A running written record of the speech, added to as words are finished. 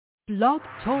Blog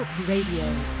Talk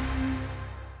Radio.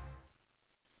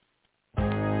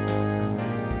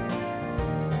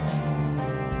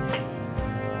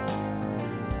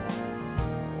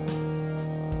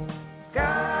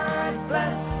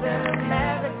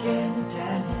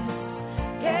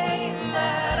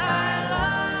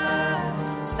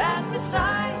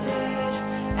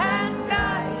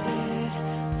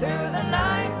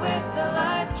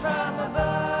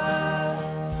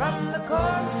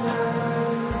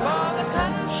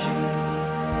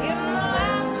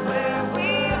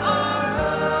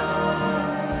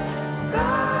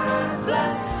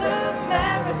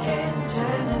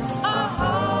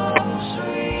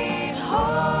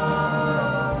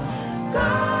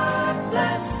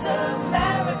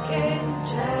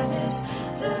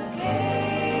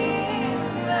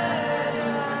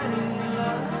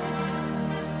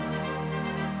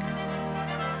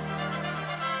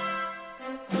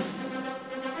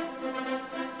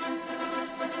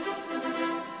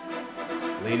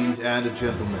 Ladies and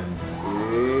gentlemen,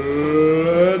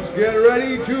 let's get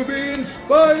ready to be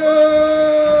inspired!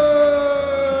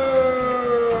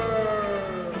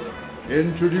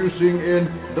 Introducing in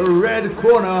the red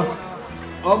corner,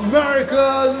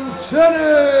 American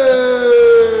Tennis!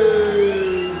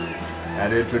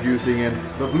 And introducing in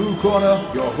the blue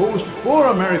corner, your host for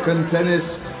American Tennis,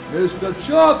 Mr.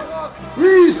 Chuck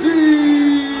Kriese!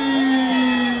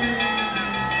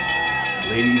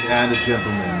 Ladies and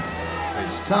gentlemen,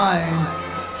 it's time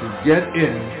to get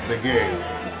in the game.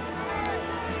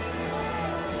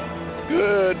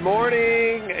 Good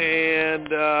morning and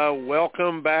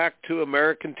welcome back to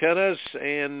American Tennis,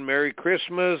 and Merry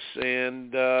Christmas,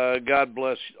 and God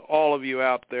bless all of you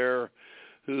out there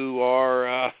who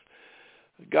are,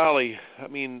 golly, I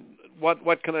mean,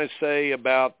 what can I say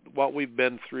about what we've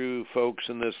been through, folks,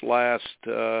 in this last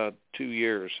 2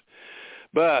 years?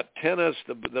 But tennis,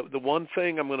 the one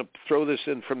thing, I'm going to throw this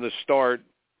in from the start,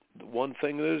 the one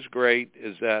thing that is great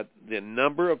is that the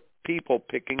number of people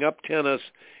picking up tennis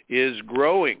is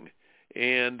growing.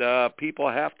 And people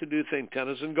have to do things.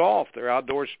 Tennis and golf, they're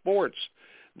outdoor sports.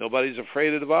 Nobody's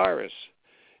afraid of the virus.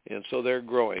 And so they're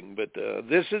growing. But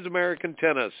this is American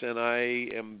Tennis, and I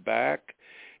am back,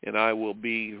 and I will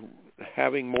be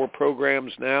having more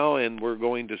programs now, and we're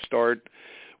going to start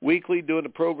weekly doing the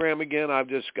program again. I've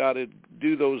just got to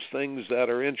do those things that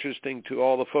are interesting to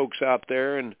all the folks out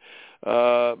there, and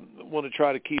want to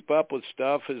try to keep up with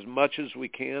stuff as much as we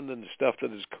can and the stuff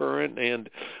that is current. And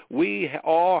we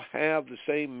all have the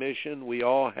same mission. We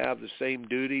all have the same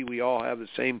duty. We all have the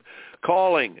same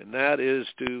calling, and that is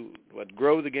to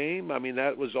grow the game. I mean,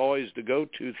 that was always the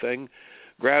go-to thing.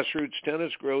 Grassroots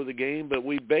tennis, grow the game. But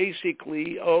we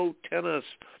basically owe tennis,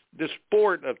 the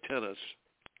sport of tennis,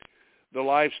 the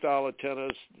lifestyle of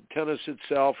tennis, tennis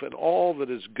itself, and all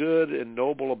that is good and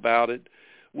noble about it,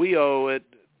 we owe it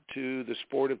to the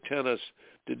sport of tennis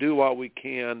to do what we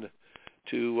can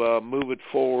to move it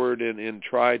forward and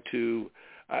try to,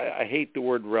 I hate the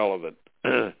word relevant,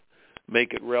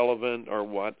 make it relevant or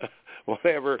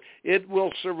whatever. It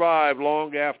will survive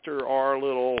long after our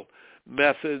little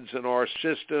methods and our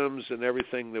systems and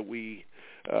everything that we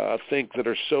think that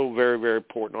are so very, very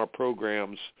important, our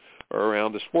programs are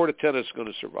around. The sport of tennis is going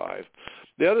to survive.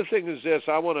 The other thing is this,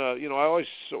 I want to, I always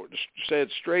sort of say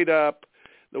it straight up,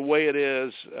 the way it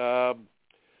is,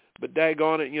 but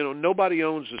daggone it, nobody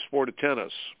owns the sport of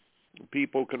tennis.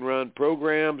 People can run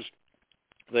programs,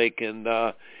 they can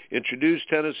introduce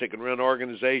tennis, they can run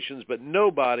organizations, but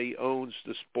nobody owns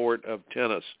the sport of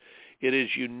tennis. It is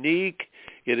unique.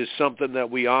 It is something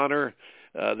that we honor.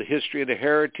 The history and the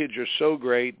heritage are so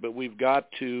great, but we've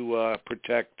got to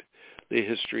protect the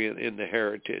history and the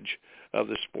heritage of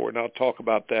the sport. And I'll talk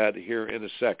about that here in a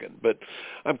second. But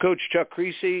I'm Coach Chuck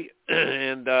Kriese,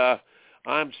 and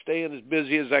I'm staying as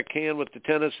busy as I can with the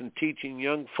tennis and teaching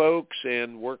young folks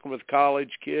and working with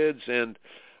college kids, and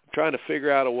trying to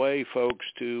figure out a way, folks,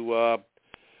 to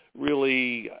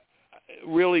really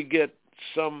get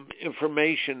some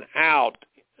information out.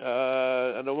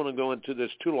 I don't want to go into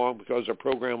this too long because our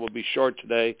program will be short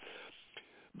today.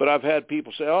 But I've had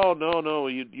people say, "Oh, no,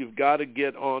 you've got to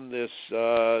get on this,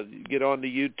 get on the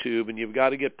YouTube, and you've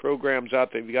got to get programs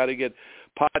out there. You've got to get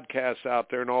podcasts out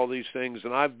there and all these things."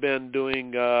 And I've been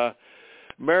doing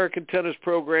American Tennis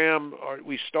program.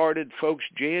 We started, folks,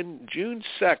 June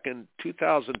 2nd,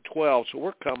 2012. So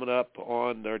we're coming up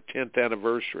on our 10th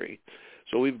anniversary.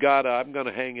 So we've got. I'm going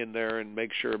to hang in there and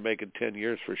make sure make it 10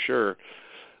 years for sure.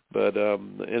 But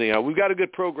anyhow, we've got a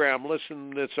good program.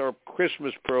 Listen, it's our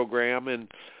Christmas program, and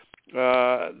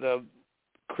the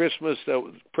Christmas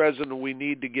present we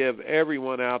need to give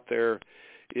everyone out there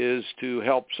is to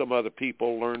help some other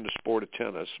people learn the sport of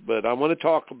tennis. But I want to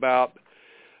talk about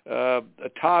a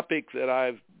topic that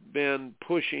I've been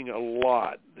pushing a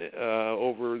lot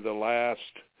over the last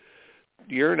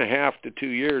year and a half to 2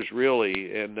 years,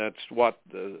 really, and that's what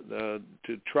to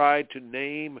try to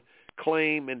name,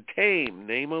 claim, and tame.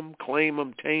 Name them, claim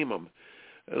them, tame them.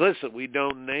 Listen, we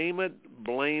don't name it,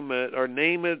 blame it, or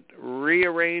name it,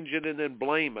 rearrange it, and then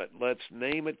blame it. Let's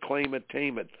name it, claim it,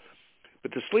 tame it.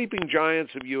 But the sleeping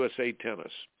giants of USA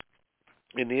Tennis.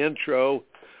 In the intro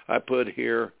I put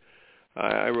here,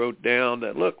 I wrote down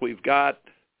that, look, we've got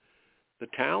the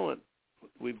talent.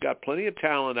 We've got plenty of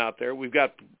talent out there. We've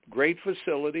got great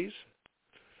facilities.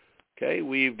 Okay,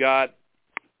 we've got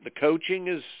the coaching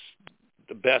is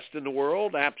the best in the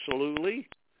world, absolutely.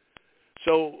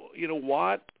 So,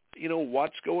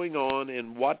 what's going on,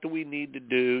 and what do we need to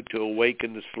do to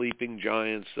awaken the sleeping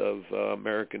giants of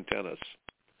American tennis?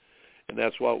 And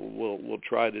that's what we'll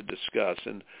try to discuss.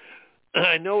 And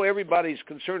I know everybody's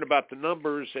concerned about the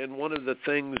numbers, and one of the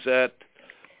things that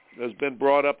has been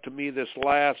brought up to me this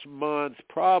last month,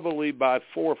 probably by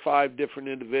 4 or 5 different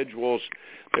individuals.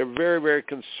 They're very, very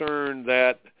concerned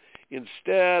that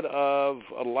instead of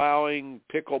allowing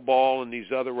pickleball and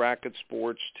these other racket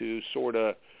sports to sort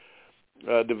of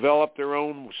develop their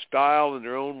own style and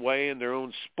their own way and their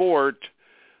own sport,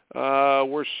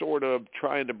 we're sort of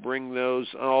trying to bring those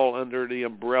all under the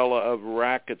umbrella of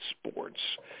racket sports.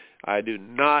 I do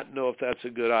not know if that's a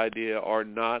good idea or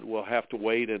not. We'll have to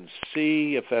wait and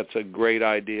see if that's a great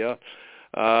idea.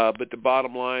 But the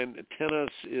bottom line, tennis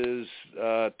is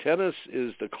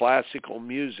the classical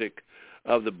music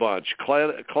of the bunch.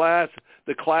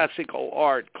 The classical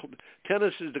art.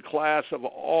 Tennis is the class of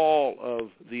all of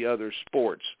the other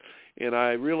sports. And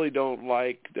I really don't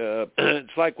like,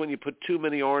 it's like when you put too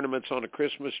many ornaments on a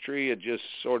Christmas tree, it just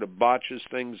sort of botches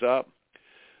things up.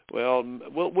 Well,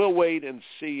 we'll wait and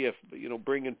see if,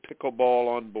 bringing pickleball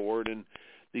on board and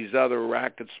these other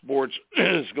racket sports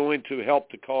is going to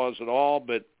help the cause at all.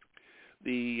 But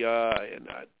and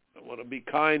I want to be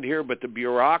kind here, but the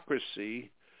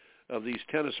bureaucracy of these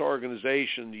tennis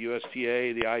organizations, the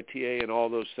USTA, the ITA, and all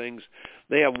those things,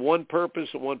 they have one purpose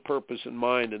and one purpose in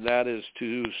mind, and that is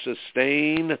to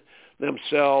sustain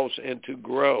themselves and to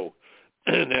grow.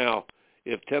 Now,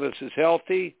 if tennis is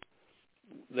healthy,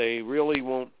 they really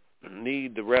won't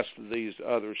need the rest of these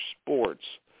other sports.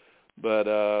 But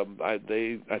I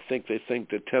think they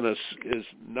think that tennis is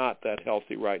not that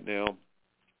healthy right now.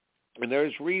 And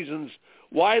there's reasons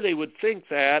why they would think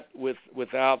that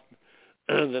without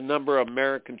the number of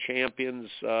American champions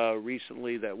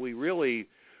recently that we really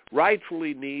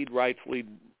rightfully need, I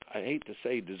hate to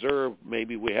say deserve,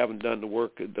 maybe we haven't done the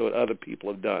work that other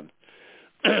people have done.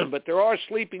 But there are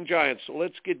sleeping giants, so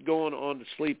let's get going on the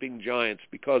sleeping giants,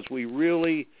 because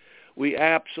we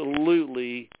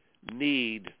absolutely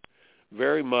need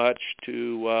very much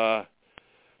to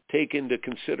take into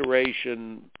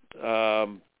consideration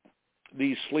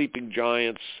these sleeping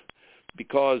giants,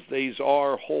 because these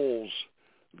are holes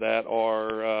that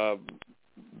are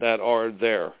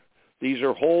there. These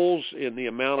are holes in the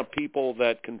amount of people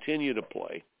that continue to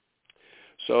play.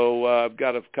 So I've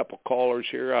got a couple callers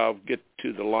here. I'll get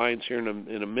to the lines here in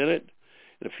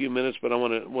a few minutes, but I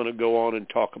want to go on and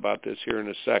talk about this here in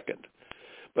a second.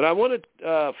 But I want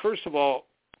to first of all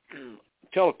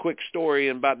tell a quick story.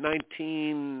 In about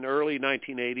early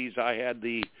 1980s, I had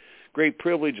the great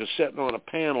privilege of sitting on a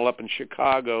panel up in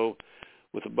Chicago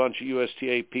with a bunch of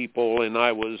USTA people, and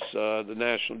I was the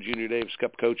National Junior Davis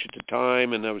Cup coach at the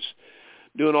time, and I was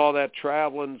doing all that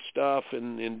traveling stuff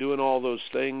and doing all those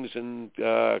things and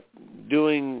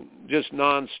doing just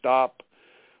nonstop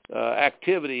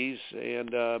activities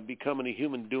and becoming a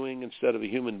human doing instead of a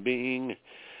human being.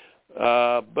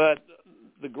 But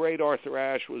the great Arthur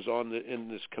Ashe was in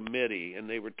this committee, and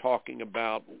they were talking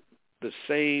about the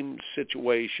same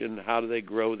situation: how do they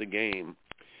grow the game?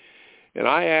 And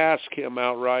I asked him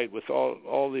outright, with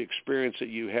all the experience that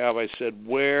you have, I said,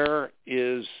 where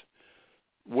do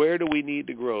we need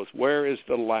the growth? Where is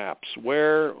the lapse?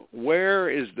 Where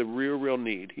is the real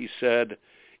need? He said,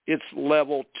 it's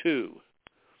level 2.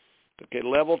 Okay,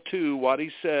 level 2, what he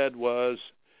said was,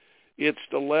 it's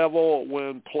the level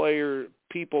when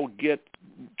people get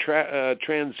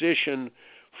transition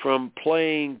from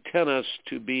playing tennis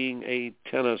to being a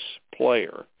tennis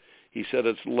player. He said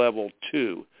it's level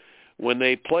 2. When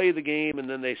they play the game and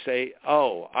then they say,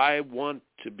 oh, I want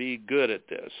to be good at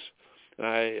this.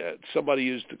 Somebody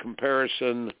used the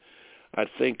comparison, I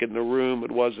think in the room,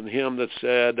 it wasn't him, that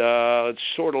said it's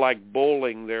sort of like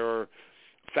bowling. There are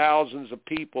thousands of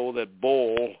people that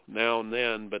bowl now and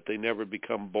then, but they never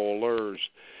become bowlers.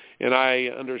 and I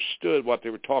understood what they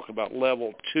were talking about,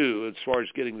 level 2, as far as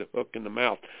getting the hook in the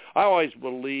mouth. I always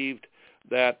believed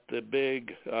that the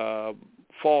big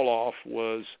fall-off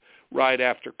was right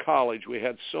after college. We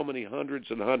had so many hundreds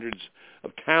and hundreds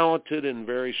of talented and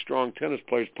very strong tennis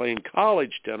players playing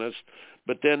college tennis,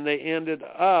 but then they ended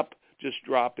up just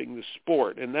dropping the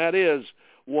sport. And that is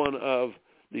one of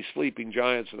the sleeping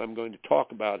giants that I'm going to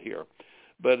talk about here.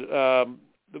 But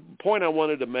the point I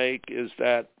wanted to make is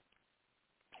that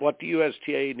what the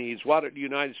USTA needs, what the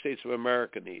United States of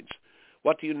America needs,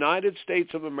 what the United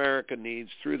States of America needs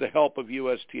through the help of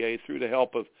USTA, through the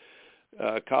help of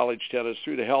college tennis,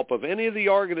 through the help of any of the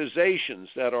organizations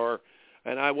that are,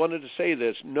 and I wanted to say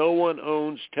this, no one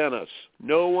owns tennis.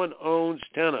 No one owns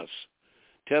tennis.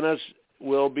 Tennis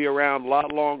will be around a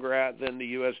lot longer than the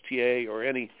USTA or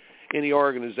any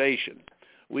organization.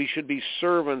 We should be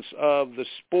servants of the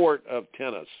sport of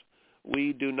tennis.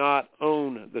 We do not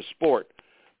own the sport.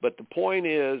 But the point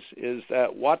is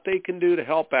that what they can do to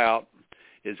help out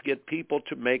is get people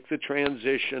to make the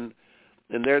transition,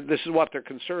 and this is what they're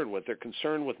concerned with. They're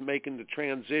concerned with making the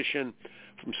transition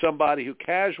from somebody who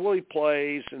casually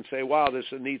plays and say, wow, this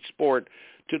is a neat sport,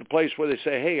 to the place where they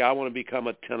say, hey, I want to become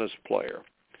a tennis player.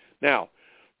 Now,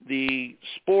 the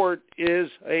sport is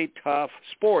a tough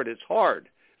sport. It's hard.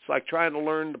 It's like trying to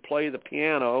learn to play the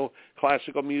piano,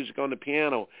 classical music on the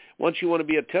piano. Once you want to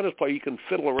be a tennis player, you can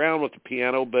fiddle around with the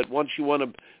piano, but once you want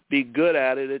to be good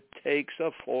at it, it takes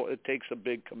a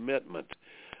big commitment.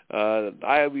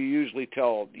 I usually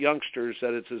tell youngsters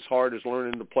that it's as hard as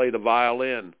learning to play the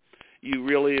violin. You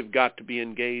really have got to be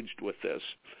engaged with this.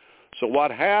 So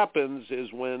what happens is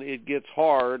when it gets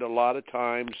hard, a lot of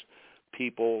times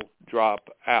people drop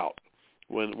out.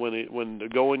 When the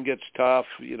going gets tough,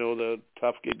 the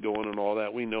tough get going and all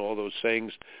that. We know all those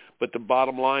things. But the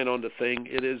bottom line on the thing,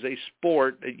 it is a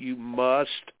sport that you must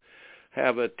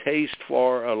have a taste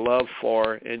for, a love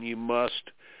for, and you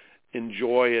must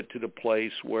enjoy it to the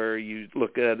place where you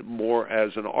look at it more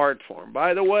as an art form.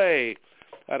 By the way,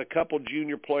 I had a couple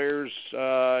junior players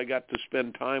I got to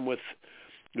spend time with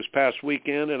this past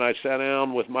weekend, and I sat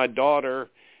down with my daughter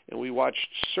and we watched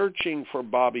Searching for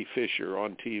Bobby Fischer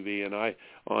on TV. And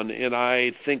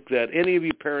I think that any of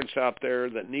you parents out there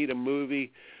that need a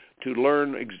movie to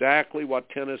learn exactly what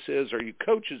tennis is, or you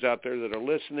coaches out there that are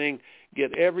listening,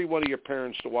 get every one of your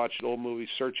parents to watch the old movie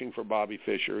Searching for Bobby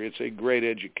Fischer. It's a great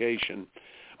education.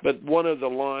 But one of the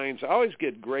lines, I always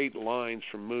get great lines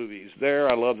from movies.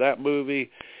 I love that movie.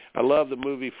 I love the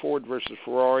movie Ford versus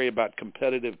Ferrari about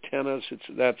competitive tennis.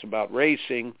 That's about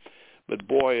racing. But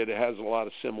boy, it has a lot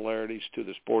of similarities to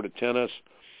the sport of tennis.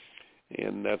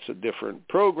 And that's a different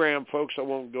program, folks. I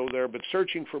won't go there. But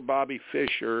Searching for Bobby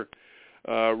Fischer,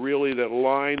 really the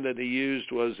line that he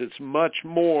used was, it's much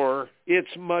more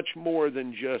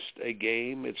than just a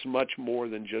game. It's much more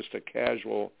than just a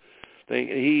casual thing.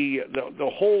 The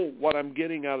whole, what I'm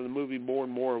getting out of the movie more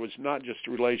and more was not just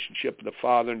the relationship of the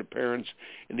father and the parents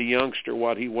and the youngster,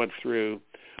 what he went through,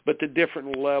 but the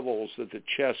different levels that the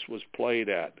chess was played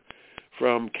at,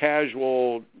 from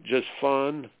casual, just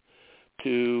fun,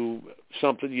 to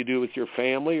something you do with your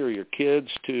family or your kids,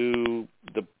 to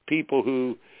the people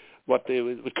who, what they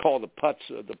would call the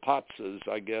Patzes,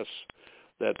 I guess,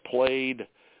 that played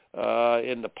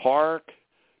in the park,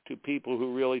 to people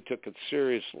who really took it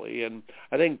seriously. And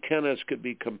I think tennis could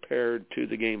be compared to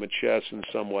the game of chess in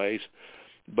some ways,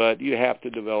 but you have to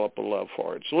develop a love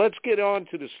for it. So let's get on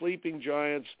to the sleeping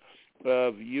giants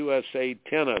of USA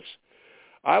Tennis.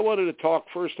 I wanted to talk,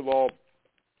 first of all,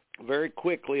 very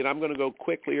quickly, and I'm going to go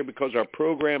quickly here because our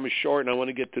program is short, and I want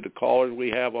to get to the callers we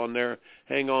have on there.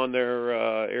 Hang on there,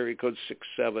 area code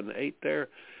 678 there.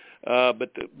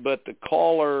 But the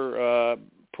caller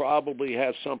probably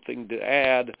has something to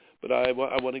add, but I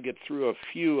want to get through a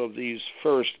few of these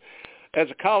first. As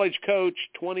a college coach,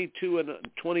 22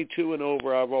 and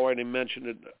over, I've already mentioned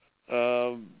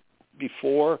it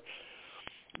before,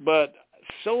 but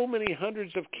so many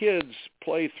hundreds of kids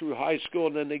play through high school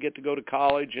and then they get to go to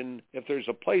college, and if there's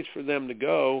a place for them to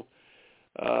go,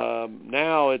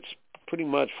 now it's pretty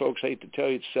much, folks, I hate to tell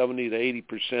you, it's 70 to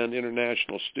 80%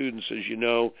 international students, as you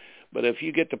know. But if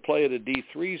you get to play at a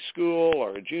D3 school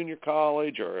or a junior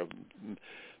college or a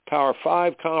Power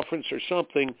 5 conference or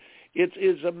something, it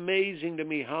is amazing to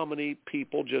me how many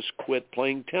people just quit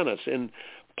playing tennis. And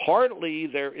partly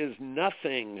there is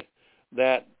nothing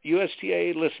that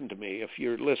USTA, listen to me if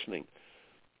you're listening,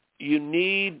 you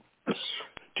need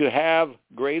to have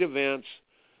great events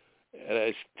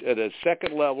at a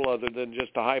second level other than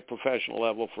just a high professional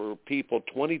level for people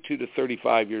 22 to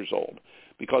 35 years old,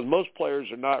 because most players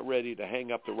are not ready to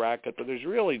hang up the racket, but there's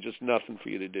really just nothing for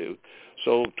you to do.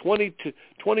 So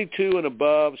 22 and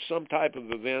above, some type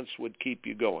of events would keep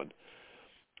you going.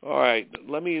 All right,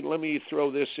 let me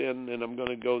throw this in, and I'm going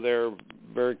to go there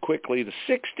very quickly. The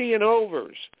 60 and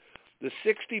overs, the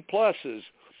 60 pluses.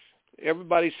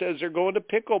 Everybody says they're going to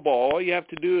pickleball. All you have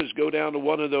to do is go down to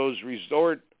one of those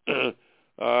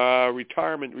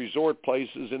retirement resort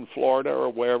places in Florida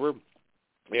or wherever.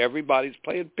 Everybody's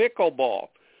playing pickleball.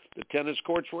 The tennis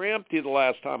courts were empty the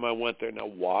last time I went there. Now,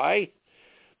 why?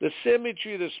 The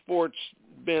symmetry of the sport's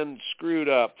been screwed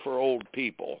up for old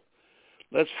people.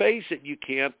 Let's face it, you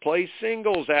can't play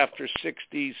singles after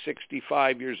 60,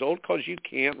 65 years old because you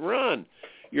can't run.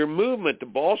 Your movement, the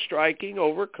ball striking,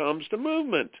 overcomes the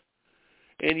movement.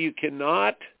 And you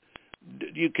cannot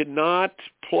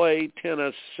play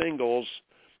tennis singles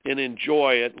and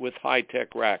enjoy it with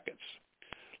high-tech rackets.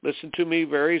 Listen to me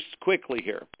very quickly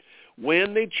here.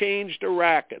 When they changed the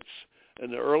rackets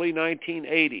in the early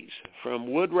 1980s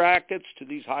from wood rackets to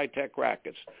these high-tech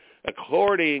rackets,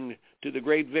 according to the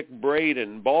great Vic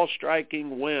Braden, ball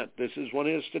striking went, this is one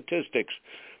of his statistics,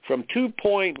 from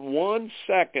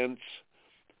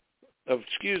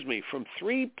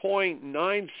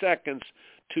 3.9 seconds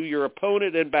to your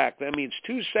opponent and back. That means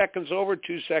 2 seconds over,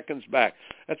 2 seconds back.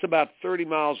 That's about 30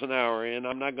 miles an hour, and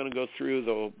I'm not going to go through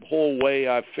the whole way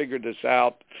I figured this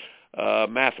out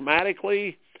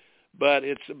mathematically, but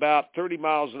it's about 30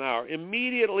 miles an hour.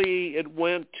 Immediately, it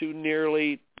went to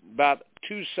nearly about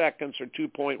 2 seconds or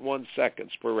 2.1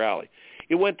 seconds per rally.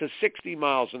 It went to 60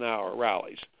 miles an hour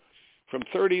rallies, from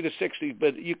 30 to 60.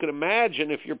 But you can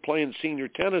imagine if you're playing senior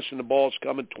tennis and the ball's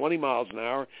coming 20 miles an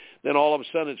hour, then all of a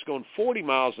sudden it's going 40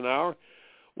 miles an hour.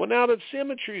 Well, now that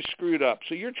symmetry's screwed up.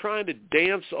 So you're trying to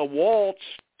dance a waltz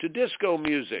to disco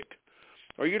music,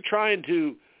 or you're trying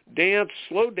to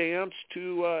slow dance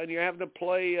to, and you're having to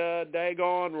play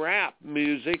daggone rap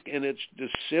music, and the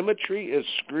symmetry is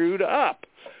screwed up.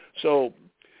 So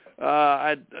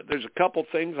there's a couple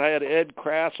things. I had Ed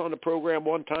Crass on the program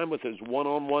one time with his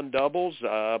one-on-one doubles.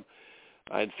 I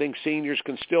think seniors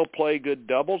can still play good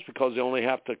doubles because they only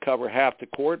have to cover half the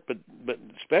court, but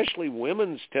especially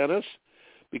women's tennis,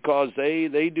 because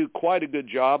they do quite a good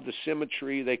job. The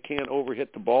symmetry, they can't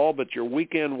overhit the ball, but your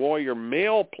weekend warrior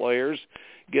male players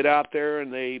get out there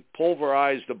and they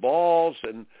pulverize the balls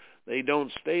and they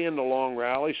don't stay in the long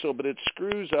rally, but it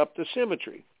screws up the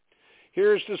symmetry.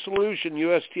 Here's the solution,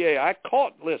 USTA.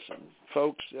 Listen,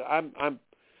 folks, I'm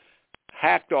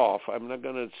hacked off. I'm not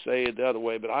going to say it the other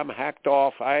way, but I'm hacked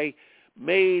off. I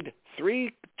made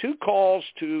two calls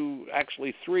to,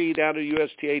 actually three, down to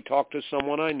USTA, talked to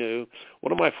someone I knew,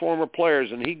 one of my former players,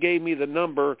 and he gave me the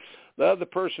number, the other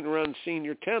person who runs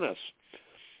senior tennis.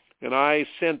 And I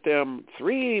sent them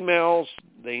 3 emails.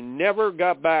 They never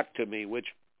got back to me,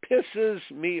 which pisses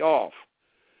me off.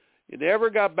 They never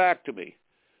got back to me.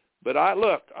 But I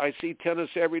see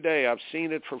tennis every day. I've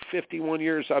seen it for 51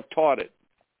 years. I've taught it.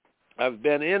 I've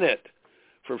been in it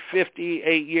for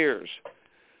 58 years.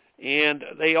 And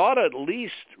they ought to at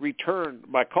least return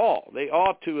my call. They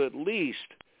ought to at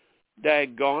least,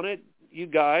 daggone it, you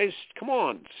guys, come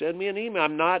on, send me an email.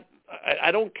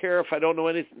 I don't care if I don't know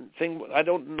anything. I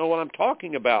don't know what I'm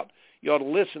talking about. You ought to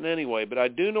listen anyway. But I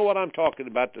do know what I'm talking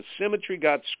about. The symmetry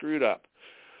got screwed up.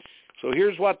 So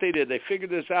here's what they did. They figured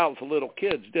this out with the little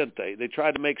kids, didn't they? They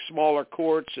tried to make smaller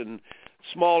courts and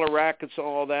smaller rackets and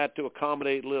all that to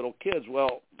accommodate little kids.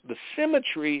 Well, the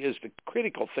symmetry is the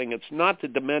critical thing. It's not the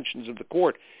dimensions of the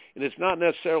court, and it's not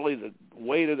necessarily the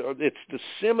weight of it's the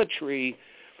symmetry.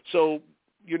 So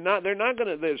they're not going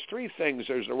to, there's 3 things.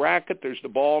 There's the racket, there's the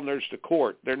ball, and there's the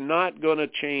court. They're not going to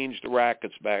change the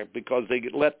rackets back because they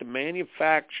let the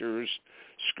manufacturers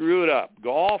screw it up.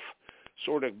 Golf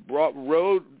sort of brought in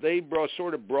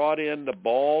the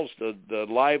balls, the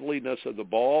liveliness of the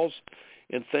balls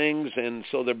and things, and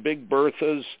so the big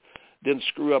Berthas didn't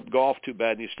screw up golf too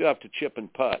bad, and you still have to chip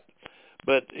and putt.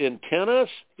 But in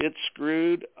tennis, it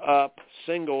screwed up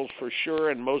singles for sure,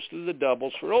 and most of the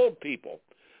doubles for old people.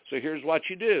 So here's what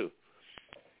you do.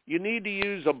 You need to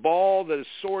use a ball that is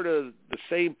sort of the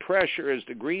same pressure as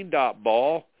the green dot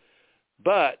ball,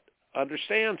 but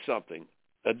understand something.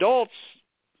 Adults,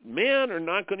 men are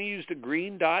not going to use the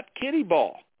green dot kiddie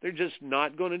ball. They're just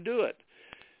not going to do it.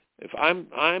 If I'm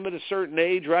at a certain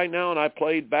age right now, and I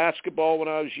played basketball when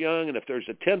I was young, and if there's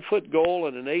a 10-foot goal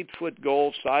and an 8-foot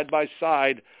goal side by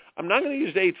side, I'm not going to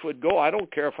use the 8-foot goal. I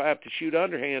don't care if I have to shoot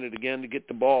underhanded again to get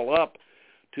the ball up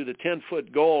to the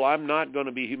 10-foot goal. I'm not going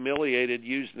to be humiliated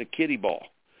using the kiddie ball.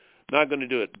 Not going to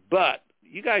do it. But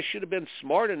you guys should have been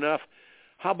smart enough.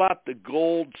 How about the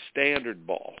gold standard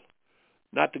ball?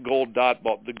 Not the gold dot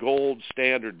ball, the gold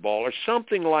standard ball, or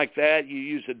something like that. You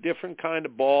use a different kind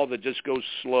of ball that just goes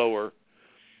slower.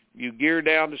 You gear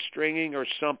down the stringing or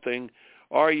something,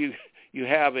 or you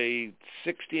have a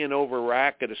 60 and over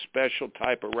racket, a special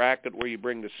type of racket where you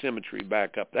bring the symmetry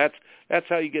back up. That's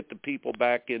how you get the people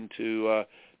back into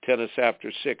tennis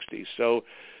after 60. So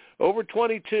over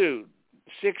 22,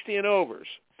 60 and overs.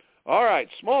 All right,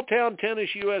 Small Town Tennis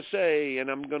USA, and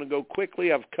I'm going to go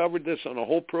quickly. I've covered this on a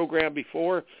whole program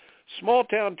before. Small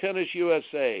Town Tennis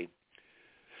USA.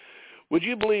 Would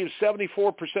you believe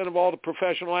 74% of all the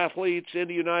professional athletes in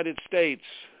the United States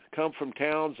come from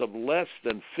towns of less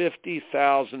than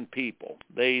 50,000 people?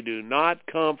 They do not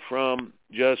come from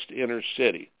just inner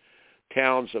city.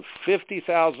 Towns of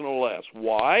 50,000 or less.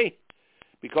 Why?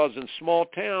 Because in small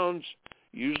towns,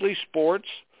 usually sports,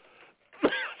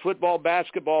 football,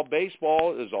 basketball,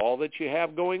 baseball is all that you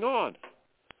have going on.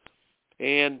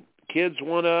 And kids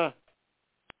want to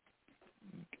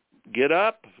get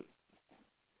up,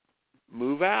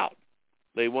 move out.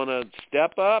 They want to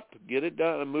step up, get it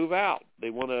done, and move out.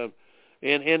 They want to,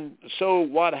 and so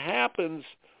what happens,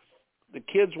 the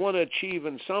kids want to achieve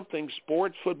in something.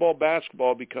 Sports, football,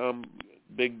 basketball become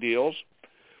big deals.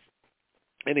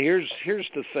 And here's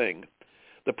the thing.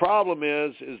 The problem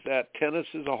is that tennis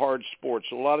is a hard sport.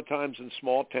 So a lot of times in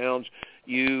small towns,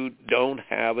 you don't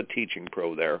have a teaching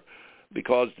pro there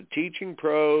because the teaching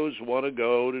pros want to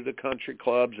go to the country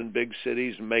clubs in big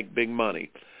cities and make big money.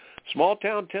 Small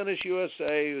Town Tennis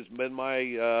USA has been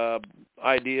my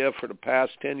idea for the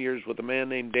past 10 years with a man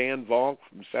named Dan Vonk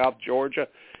from South Georgia,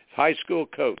 high school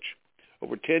coach.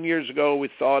 Over 10 years ago, we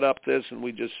thought up this, and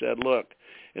we just said, look,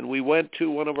 and we went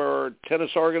to one of our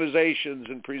tennis organizations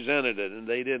and presented it, and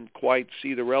they didn't quite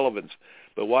see the relevance.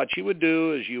 But what you would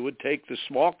do is you would take the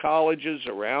small colleges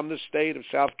around the state of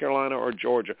South Carolina or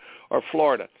Georgia or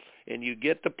Florida, and you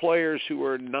get the players who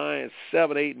are 9,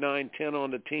 7, 8, 9, 10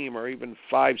 on the team, or even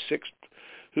 5, 6,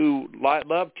 who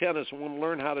love tennis and want to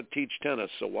learn how to teach tennis.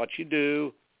 So what you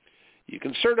do, you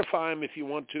can certify them if you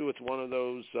want to with one of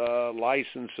those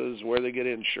licenses where they get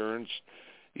insurance,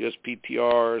 USPTR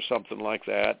or something like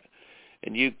that.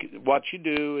 And what you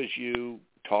do is you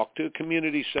talk to a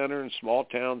community center in small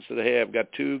towns that, hey, I've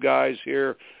got 2 guys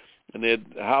here, and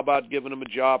how about giving them a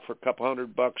job for a couple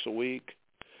 $100 a week?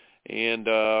 And,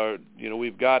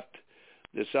 we've got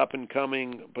this up and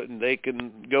coming, but they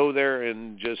can go there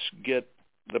and just get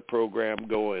the program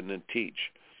going and teach.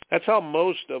 That's how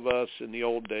most of us in the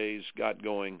old days got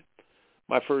going.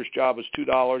 My first job was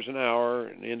 $2 an hour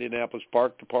in the Indianapolis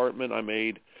Park Department. I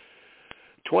made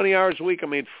 20 hours a week. I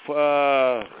made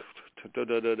 20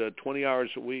 hours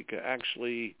a week.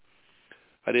 Actually,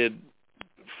 I did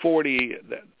 40.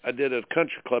 I did a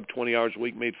country club 20 hours a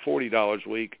week, made $40 a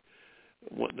week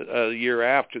a year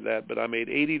after that. But I made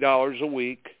 $80 a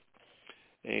week,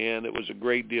 and it was a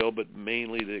great deal, but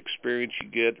mainly the experience you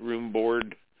get, room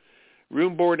board.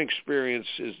 Room board experience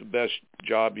is the best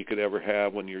job you could ever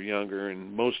have when you're younger,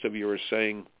 and most of you are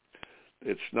saying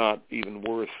it's not even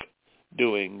worth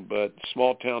doing. But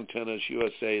Small Town Tennis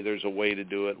USA, there's a way to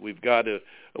do it. We've got to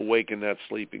awaken that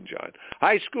sleeping giant.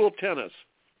 High school tennis.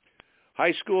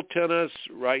 High school tennis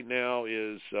right now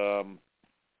is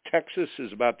Texas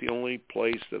is about the only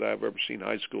place that I've ever seen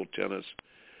high school tennis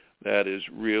that is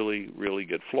really, really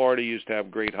good. Florida used to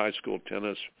have great high school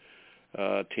tennis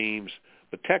teams.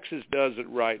 But Texas does it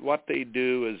right. What they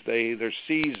do is their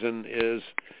season is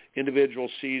individual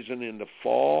season in the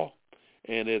fall,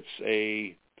 and it's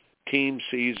a team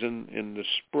season in the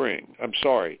spring. I'm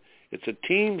sorry. It's a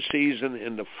team season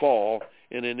in the fall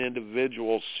and an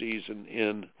individual season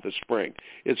in the spring.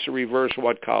 It's the reverse of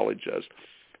what college does.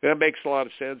 That makes a lot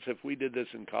of sense. If we did this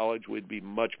in college, we'd be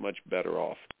much, much better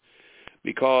off.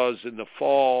 Because in the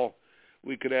fall,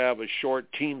 we could have a short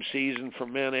team season for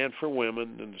men and for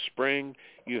women. In the spring,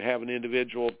 you have an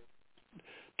individual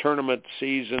tournament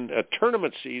season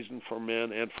for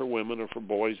men and for women, or for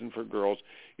boys and for girls.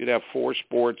 You'd have 4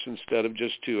 sports instead of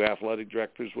just 2. Athletic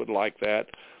directors would like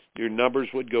that. Your numbers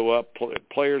would go up.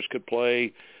 Players could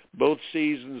play both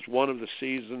seasons, one of the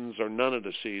seasons, or none of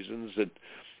the seasons. That,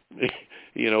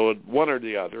 one or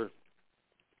the other.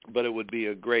 But it would be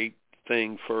a great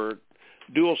thing for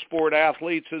dual sport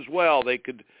athletes as well. They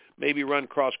could maybe run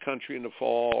cross country in the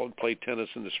fall and play tennis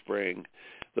in the spring,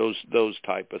 those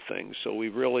type of things. So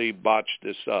we've really botched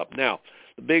this up. Now,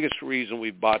 the biggest reason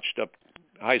we've botched up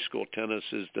high school tennis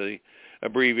is the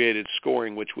abbreviated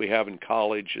scoring, which we have in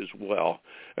college as well.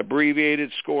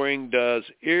 Abbreviated scoring does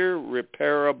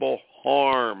irreparable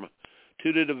harm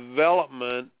to the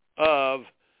development of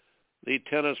the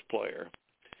tennis player.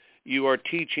 you are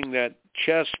teaching that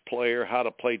chess player how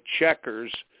to play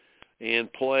checkers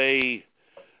and play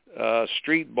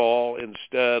street ball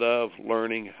instead of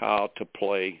learning how to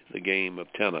play the game of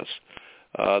tennis.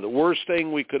 The worst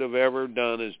thing we could have ever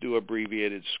done is do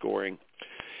abbreviated scoring.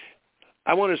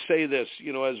 I want to say this,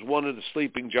 as one of the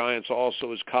sleeping giants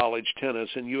also is college tennis.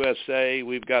 In USA,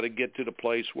 we've got to get to the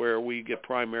place where we get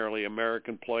primarily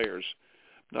American players.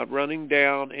 Not running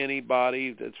down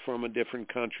anybody that's from a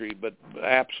different country, but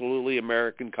absolutely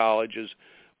American colleges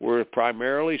were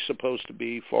primarily supposed to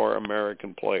be for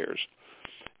American players.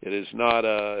 It is not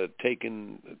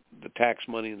taking the tax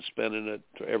money and spending it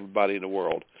to everybody in the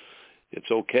world.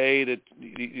 It's okay that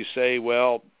you say,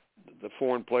 well, the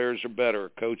foreign players are better.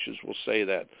 Coaches will say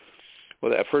that.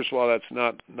 Well, first of all, that's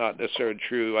not necessarily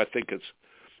true. I think it's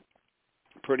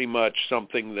pretty much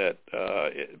something that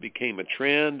it became a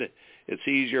trend. It's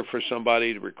easier for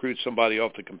somebody to recruit somebody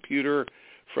off the computer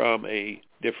from a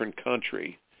different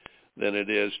country than it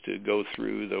is to go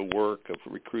through the work of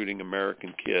recruiting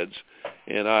American kids.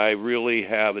 And I really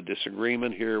have a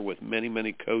disagreement here with many,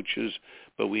 many coaches,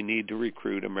 but we need to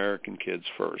recruit American kids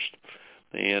first.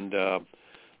 And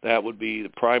that would be the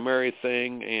primary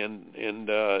thing, and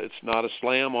it's not a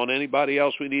slam on anybody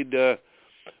else. We need to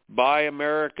buy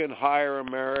American, hire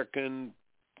American,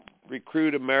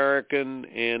 recruit American,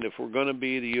 and if we're going to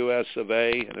be the U.S. of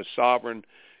A. and a sovereign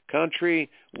country,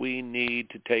 we need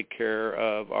to take care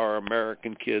of our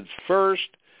American kids first,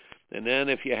 and then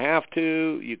if you have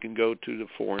to, you can go to the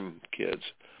foreign kids.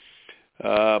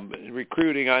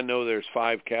 Recruiting, I know there's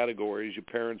 5 categories. You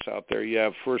parents out there, you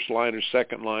have first liners,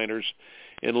 second liners,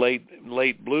 and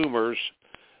late bloomers.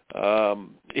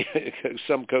 One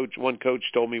coach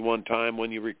told me one time,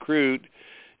 when you recruit,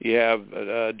 you have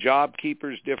job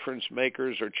keepers, difference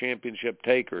makers, or championship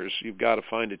takers. You've got to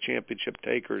find the championship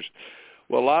takers.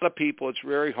 Well, a lot of people, it's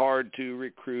very hard to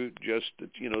recruit just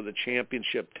the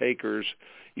championship takers.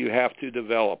 You have to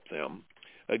develop them.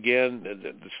 Again,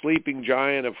 the sleeping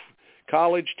giant of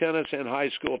college tennis and high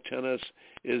school tennis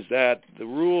is that the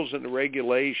rules and the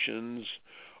regulations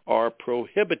are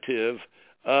prohibitive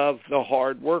of the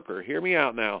hard worker. Hear me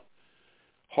out now.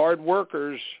 Hard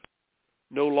workers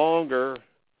no longer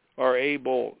are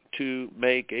able to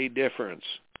make a difference.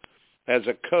 As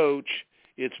a coach,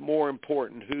 it's more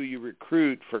important who you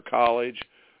recruit for college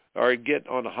or get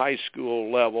on a high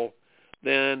school level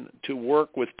than to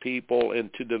work with people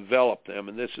and to develop them.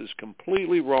 And this is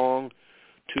completely wrong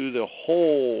to the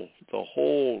whole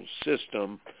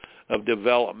system of the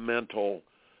developmental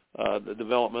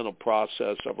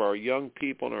process of our young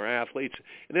people and our athletes.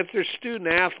 And if they're student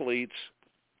athletes,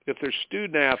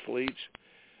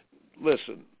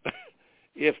 listen,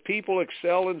 if people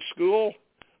excel in school,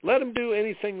 let them do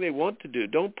anything they want to do.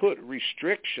 Don't put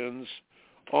restrictions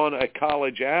on a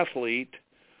college athlete.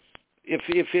 If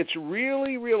it's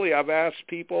really, I've asked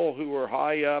people who are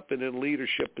high up and in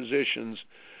leadership positions,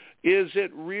 is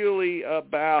it really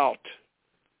about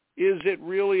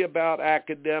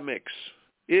academics?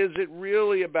 Is it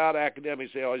really about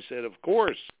academics? They always said, of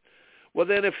course. Well,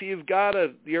 then if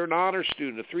you're an honor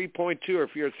student, a 3.2, or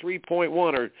if you're a 3.1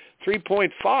 or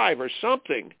 3.5 or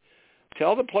something,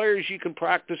 tell the players you can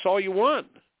practice all you want.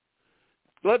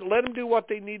 Let them do what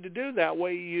they need to do. That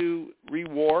way you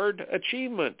reward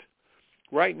achievement.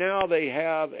 Right now they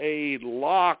have a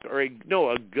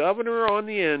governor on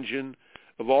the engine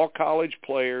of all college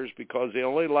players because they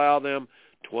only allow them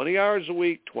 20 hours a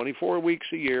week, 24 weeks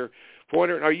a year.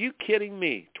 400. Are you kidding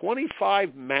me?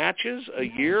 25 matches a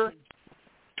year?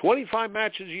 25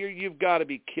 matches a year? You've got to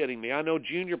be kidding me. I know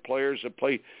junior players that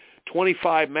play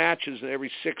 25 matches every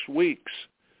 6 weeks.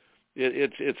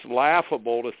 It's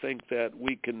laughable to think that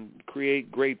we can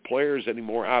create great players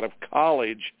anymore out of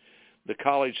college, the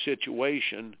college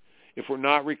situation, if we're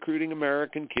not recruiting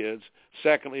American kids.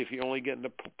 Secondly, if you're only getting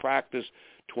to practice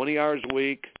 20 hours a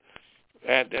week,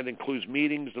 that includes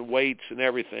meetings and weights and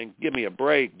everything. Give me a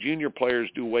break. Junior players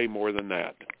do way more than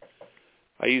that.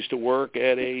 I used to work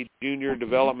at a junior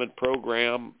development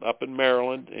program up in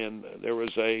Maryland, and there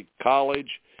was a college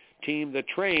team that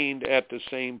trained at the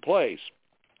same place.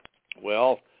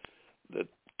 Well, the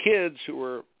kids who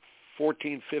were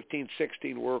 14, 15,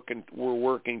 16 were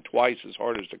working twice as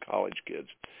hard as the college kids.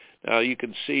 Now, you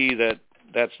can see that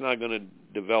that's not going to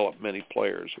develop many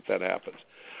players if that happens.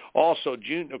 Also,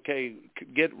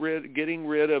 getting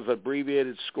rid of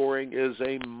abbreviated scoring is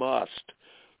a must.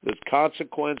 The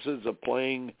consequences of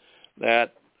playing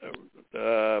that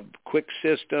quick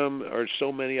system are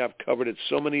so many. I've covered it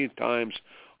so many times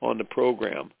on the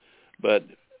program. But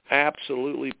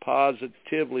absolutely,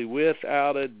 positively,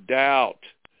 without a doubt,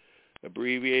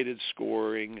 abbreviated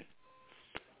scoring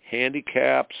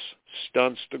handicaps,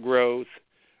 stunts the growth,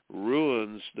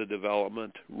 ruins the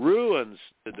development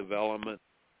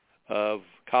of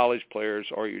college players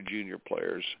or your junior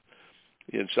players.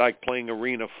 It's like playing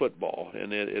arena football,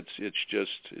 and it's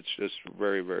just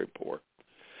very, very poor.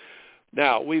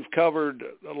 Now, we've covered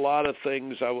a lot of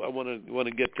things. I want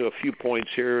to get to a few points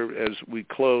here as we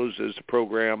close, as the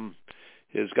program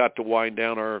has got to wind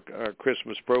down our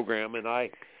Christmas program. And I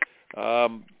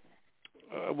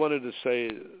wanted to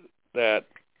say that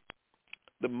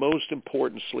the most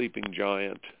important sleeping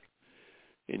giant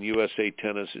in USA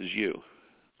Tennis is you.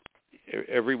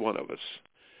 Every one of us.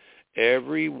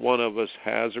 Every one of us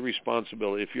has a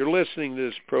responsibility. If you're listening to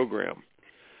this program,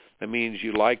 that means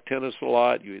you like tennis a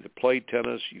lot, you either play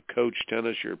tennis, you coach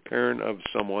tennis, you're a parent of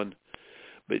someone,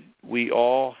 but we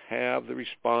all have the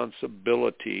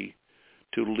responsibility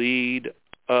to lead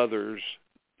others,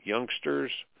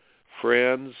 youngsters,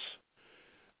 friends,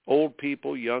 old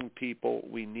people, young people.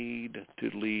 We need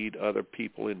to lead other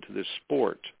people into this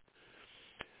sport.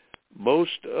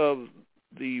 Most of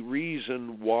the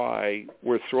reason why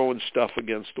we're throwing stuff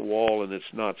against the wall and it's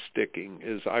not sticking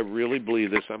is, I really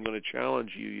believe this. I'm going to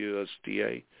challenge you,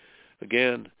 USTA.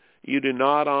 Again, you do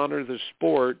not honor the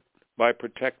sport by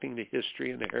protecting the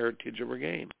history and the heritage of our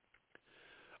game.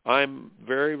 I'm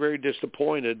very, very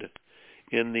disappointed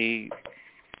in the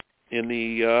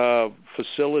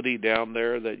facility down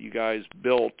there that you guys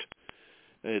built.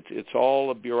 It's all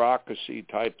a bureaucracy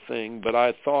type thing, but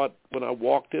I thought when I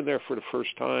walked in there for the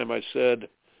first time, I said,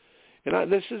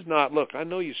 this is not, look, I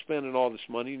know you're spending all this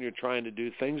money and you're trying to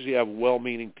do things. You have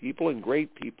well-meaning people and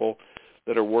great people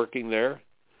that are working there.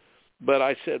 But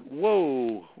I said,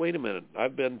 whoa, wait a minute.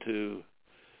 I've been to,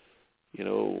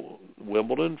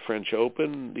 Wimbledon, French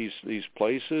Open, these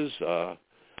places.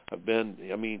 I've been,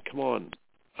 come on,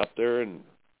 up there in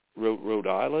Rhode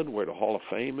Island where the Hall of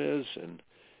Fame is,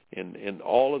 and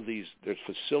all of these, there's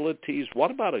facilities. What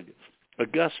about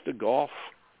Augusta Golf?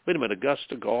 Wait a minute,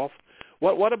 Augusta Golf?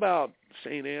 What about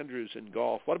St. Andrews in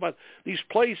golf? What about these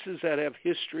places that have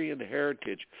history and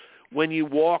heritage? When you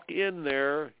walk in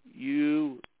there,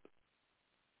 you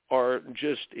are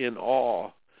just in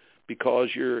awe because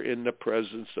you're in the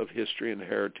presence of history and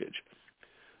heritage.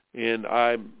 And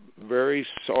I'm very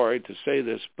sorry to say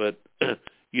this, but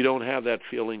you don't have that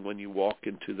feeling when you walk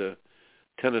into the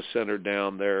tennis center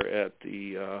down there at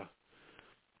the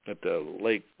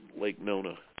Lake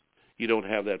Nona. You don't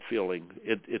have that feeling.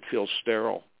 It feels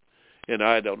sterile. And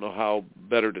I don't know how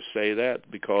better to say that,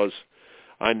 because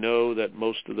I know that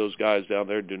most of those guys down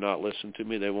there do not listen to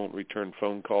me. They won't return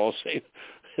phone calls.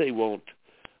 They won't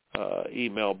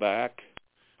email back.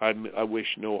 I wish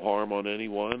no harm on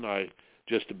anyone. I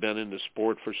just have been in the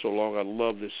sport for so long. I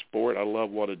love this sport. I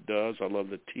love what it does. I love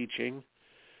the teaching.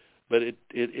 But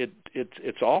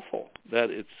it's awful that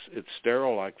it's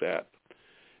sterile like that.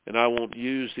 And I won't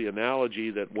use the analogy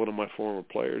that one of my former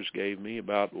players gave me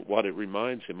about what it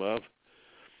reminds him of,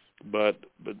 but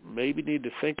maybe need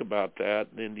to think about that.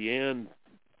 And in the end,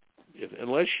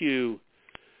 unless you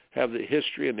have the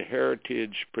history and the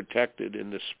heritage protected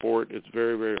in this sport, it's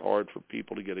very, very hard for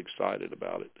people to get excited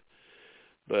about it.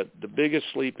 But the biggest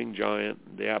sleeping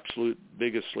giant, the absolute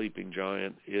biggest sleeping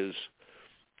giant, is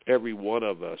every one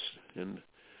of us. And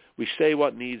we say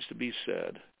what needs to be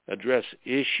said. Address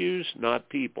issues, not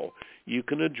people. You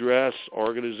can address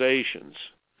organizations.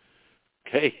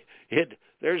 Okay?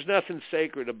 There's nothing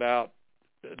sacred about,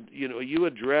 you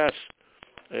address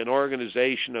an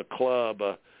organization, a club,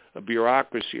 a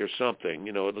bureaucracy or something.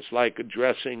 It's like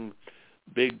addressing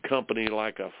big company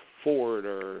like a Ford,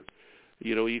 or,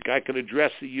 I can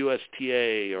address the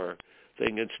USTA or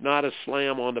thing. It's not a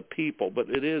slam on the people, but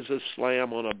it is a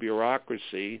slam on a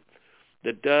bureaucracy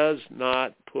that does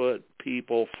not put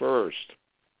people first.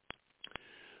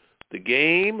 The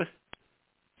game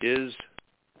is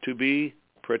to be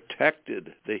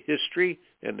protected. The history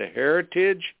and the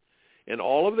heritage and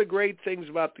all of the great things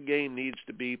about the game needs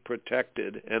to be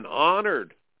protected and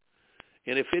honored.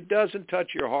 And if it doesn't touch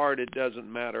your heart, it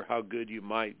doesn't matter how good you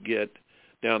might get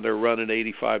down there running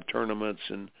 85 tournaments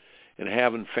and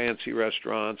having fancy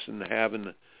restaurants and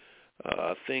having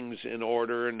things in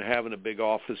order and having a big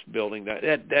office building.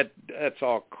 That's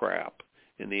all crap.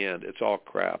 In the end, it's all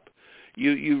crap.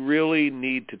 You really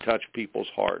need to touch people's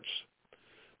hearts,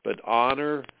 but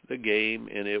honor the game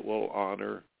and it will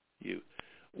honor you.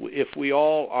 If we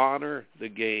all honor the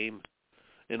game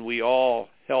and we all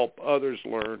help others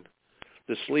learn,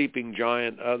 the sleeping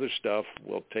giant, other stuff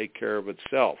will take care of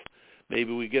itself.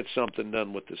 Maybe we get something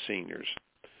done with the seniors.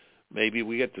 Maybe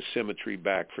we get the symmetry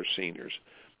back for seniors.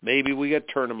 Maybe we get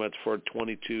tournaments for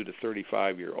 22 to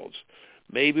 35-year-olds.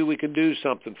 Maybe we can do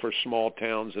something for small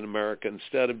towns in America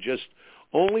instead of just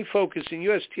only focusing.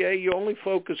 USTA, you only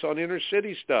focus on inner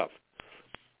city stuff.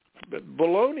 But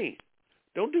baloney.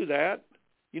 Don't do that.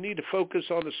 You need to focus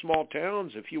on the small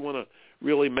towns if you want to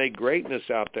really make greatness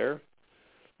out there.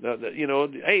 Now,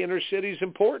 hey, inner city is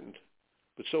important,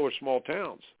 but so are small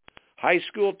towns. High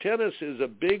school tennis is a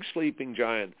big sleeping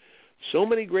giant. So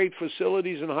many great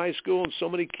facilities in high school and so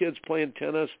many kids playing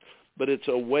tennis, but it's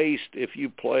a waste if you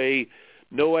play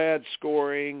no ad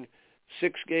scoring,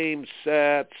 6-game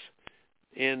sets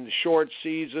in short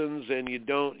seasons, and you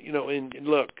don't, and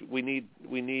look, we need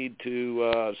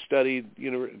to study,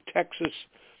 Texas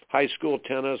high school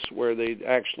tennis where they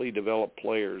actually develop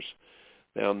players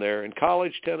down there. And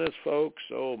college tennis, folks,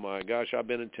 oh my gosh, I've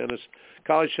been in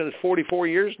college tennis 44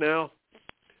 years now.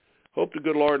 Hope the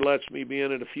good Lord lets me be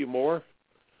in it a few more.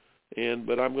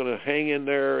 But I'm going to hang in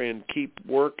there and keep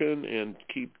working and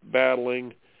keep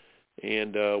battling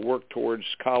and work towards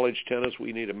college tennis.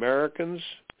 We need Americans.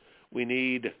 We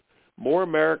need more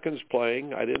Americans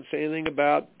playing. I didn't say anything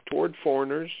about toward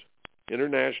foreigners,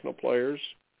 international players.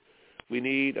 We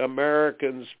need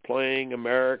Americans playing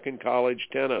American college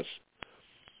tennis.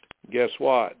 Guess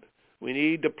what? We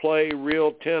need to play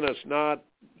real tennis, not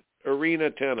arena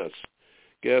tennis.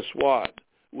 Guess what?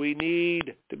 We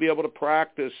need to be able to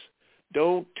practice.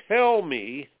 Don't tell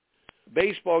me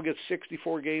baseball gets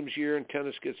 64 games a year and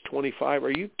tennis gets 25.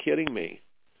 Are you kidding me?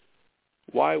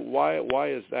 Why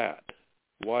is that?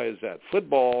 Why is that?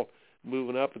 Football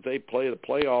moving up, if they play the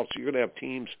playoffs, you're going to have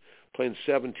teams playing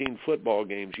 17 football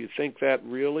games. You think that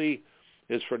really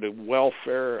is for the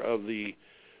welfare of the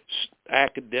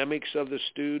academics of the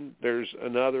student? There's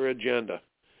another agenda.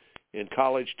 And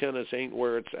college tennis ain't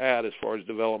where it's at as far as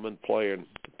development players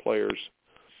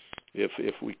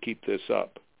if we keep this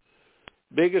up.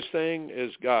 Biggest thing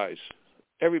is, guys,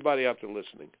 everybody out there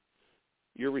listening,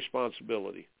 your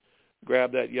responsibility.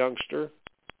 Grab that youngster,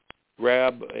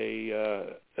 grab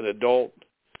an adult,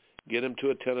 get him to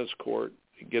a tennis court,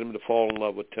 get him to fall in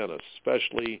love with tennis,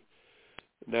 especially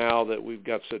now that we've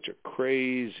got such a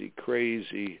crazy,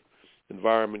 crazy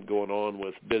environment going on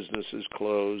with businesses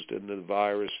closed and the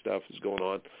virus stuff is going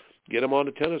on. Get them on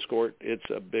the tennis court. It's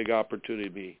a big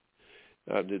opportunity.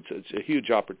 It's a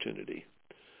huge opportunity.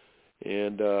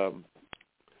 And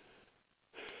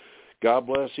God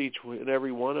bless each and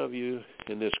every one of you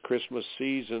in this Christmas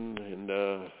season. And,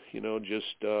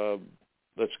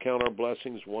 let's count our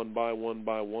blessings one by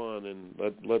one. And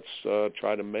let's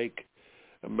try to make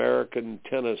American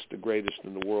tennis the greatest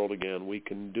in the world again. We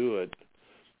can do it.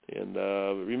 And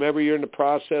remember, you're in the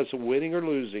process of winning or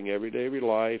losing every day of your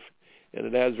life, and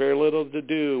it has very little to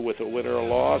do with a win or a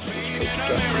loss. It's Coach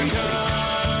Chuck Kriese.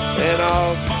 And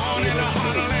I'll see you next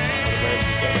week.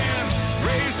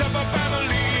 Raised up a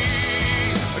family,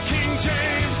 King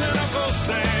James and Uncle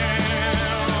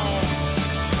Sam.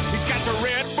 He got the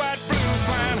red, white, blue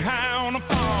flying high on the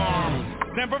farm.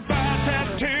 Semper Fi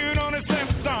tattooed on his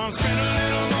left arm. Spent a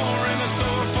little more in the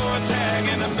store for a tag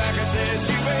in the back of this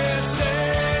USA.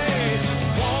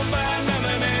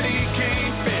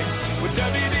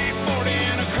 WD-40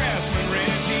 and a Craftsman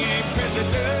wrench. He ain't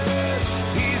president,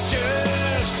 he's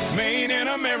just made in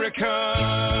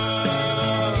America.